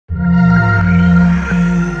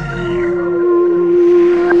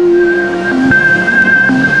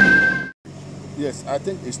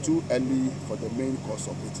think it's too early for the main cause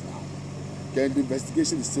of it now. Okay, the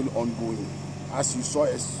investigation is still ongoing. As you saw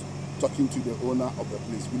us talking to the owner of the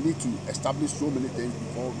place, we need to establish so many things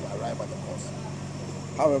before we arrive at the cause.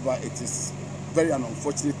 However, it is very an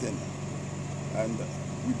unfortunate thing, and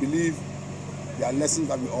we believe there are lessons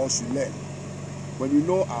that we all should learn. When we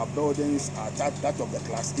know our buildings are that of the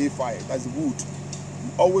class A fire, that's wood,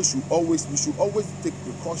 we should always take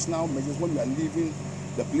precautionary measures when we are leaving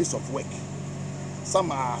the place of work.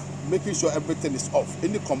 Some are making sure everything is off.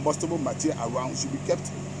 Any combustible material around should be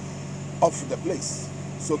kept off the place.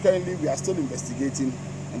 So currently we are still investigating,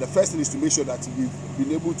 and the first thing is to make sure that we've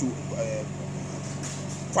been able to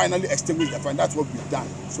finally extinguish the fire. That's what we've done.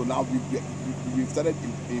 So now we've started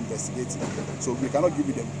investigating. So we cannot give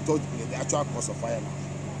you the actual cause of fire now.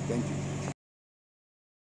 Thank you.